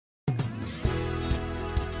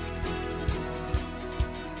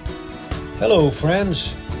Hello,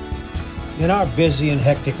 friends. In our busy and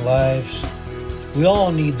hectic lives, we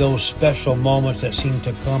all need those special moments that seem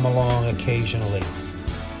to come along occasionally.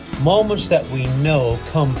 Moments that we know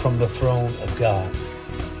come from the throne of God.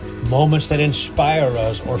 Moments that inspire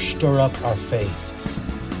us or stir up our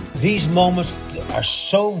faith. These moments are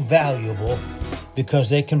so valuable because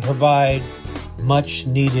they can provide much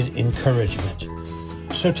needed encouragement.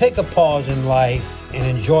 So take a pause in life and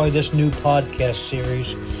enjoy this new podcast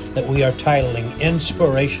series that we are titling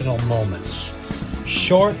Inspirational Moments.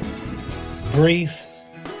 Short, brief,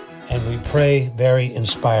 and we pray very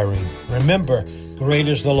inspiring. Remember, great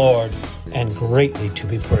is the Lord and greatly to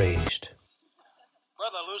be praised.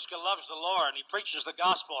 Brother Aluska loves the Lord and he preaches the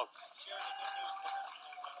gospel.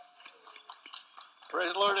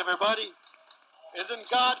 Praise the Lord, everybody. Isn't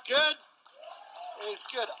God good? He's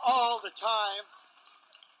good all the time.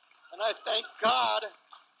 And I thank God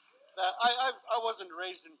that I wasn't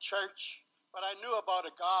raised in church, but I knew about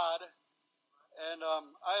a God. And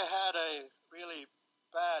I had a really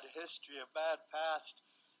bad history, a bad past.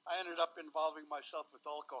 I ended up involving myself with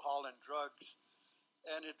alcohol and drugs.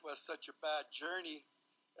 And it was such a bad journey.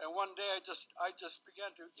 And one day I just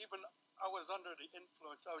began to, I was under the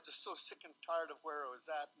influence. I was just so sick and tired of where I was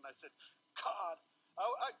at. And I said, God,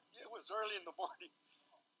 it was early in the morning.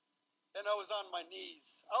 And I was on my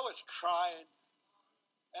knees. I was crying.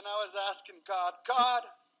 And I was asking God,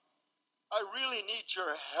 I really need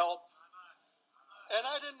your help. And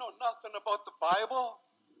I didn't know nothing about the Bible.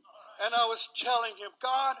 And I was telling him,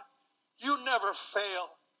 God, you never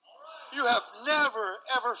fail. You have never,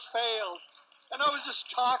 ever failed. And I was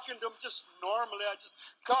just talking to him just normally.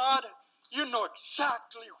 God, you know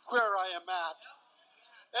exactly where I am at.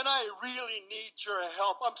 And I really need your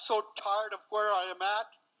help. I'm so tired of where I am at.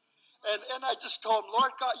 And I just told him,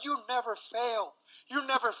 Lord God, you never fail. You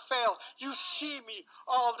never fail. You see me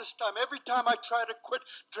all this time. Every time I try to quit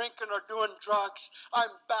drinking or doing drugs, I'm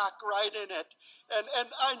back right in it. And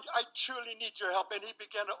I truly need your help. And he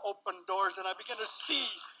began to open doors, and I began to see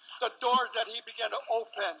the doors that he began to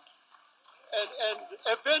open. And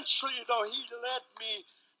eventually, though, he led me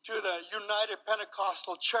to the United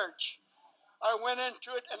Pentecostal Church. I went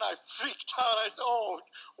into it and I freaked out. I said, oh,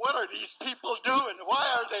 what are these people doing? Why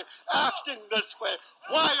are they acting this way?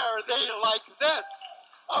 Why are they like this?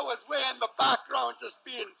 I was way in the background just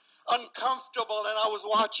being uncomfortable, and I was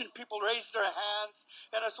watching people raise their hands.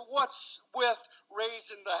 And I said, what's with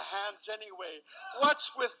raising the hands anyway?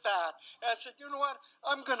 What's with that? And I said, you know what?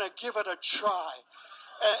 I'm going to give it a try.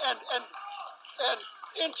 And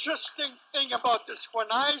interesting thing about this, when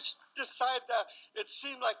I decided that, it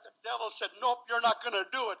seemed like the devil said, nope, you're not going to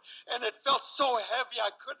do it. And it felt so heavy,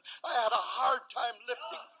 I had a hard time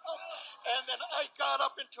lifting up. And then I got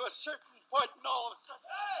up into a certain point, and all of a sudden,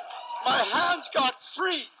 my hands got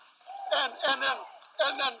free. And then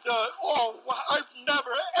I've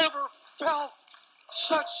never, ever felt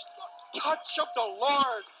such touch of the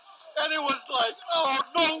Lord. And it was like, oh,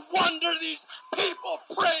 no wonder these people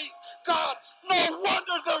praise God. No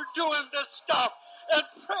wonder they're doing this stuff. And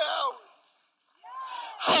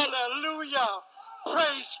hallelujah.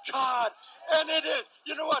 Praise God. And it is,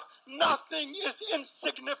 you know what? Nothing is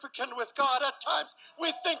insignificant with God. At times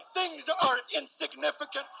we think things are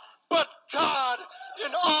insignificant, but God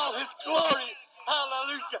in all his glory,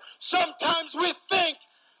 hallelujah. Sometimes we think,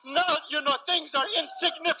 things are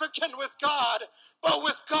insignificant with God, but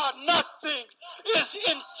with God, nothing is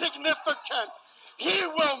insignificant. He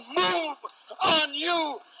will move on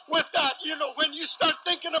you with that. When you start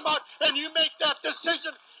thinking about and you make that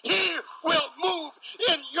decision, he will move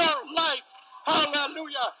in your life.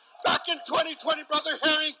 Hallelujah. Back in 2020, Brother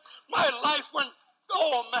Herring, my life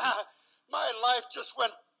just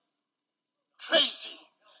went crazy.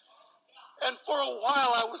 And for a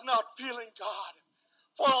while, I was not feeling God.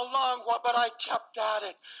 For a long while, but I kept at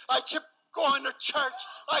it. I kept going to church.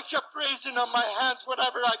 I kept raising on my hands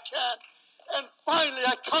whatever I can. And finally,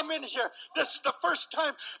 I come in here. This is the first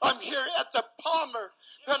time I'm here at the Palmer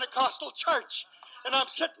Pentecostal Church. And I'm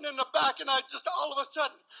sitting in the back, and I just all of a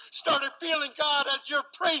sudden started feeling God as you're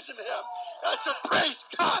praising him. And I said, praise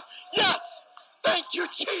God. Yes, thank you,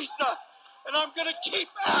 Jesus. And I'm going to keep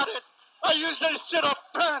at it. I usually sit up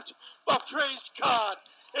front, but praise God.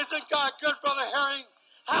 Isn't God good, Brother Herring?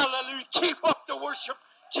 Hallelujah. Keep up the worship.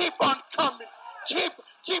 Keep on coming.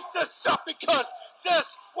 Keep this up, because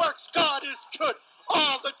this works. God is good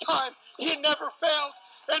all the time. He never fails,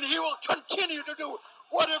 and he will continue to do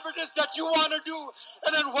whatever it is that you want to do,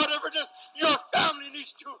 and then whatever it is your family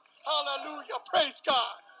needs to. Hallelujah. Praise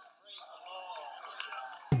God.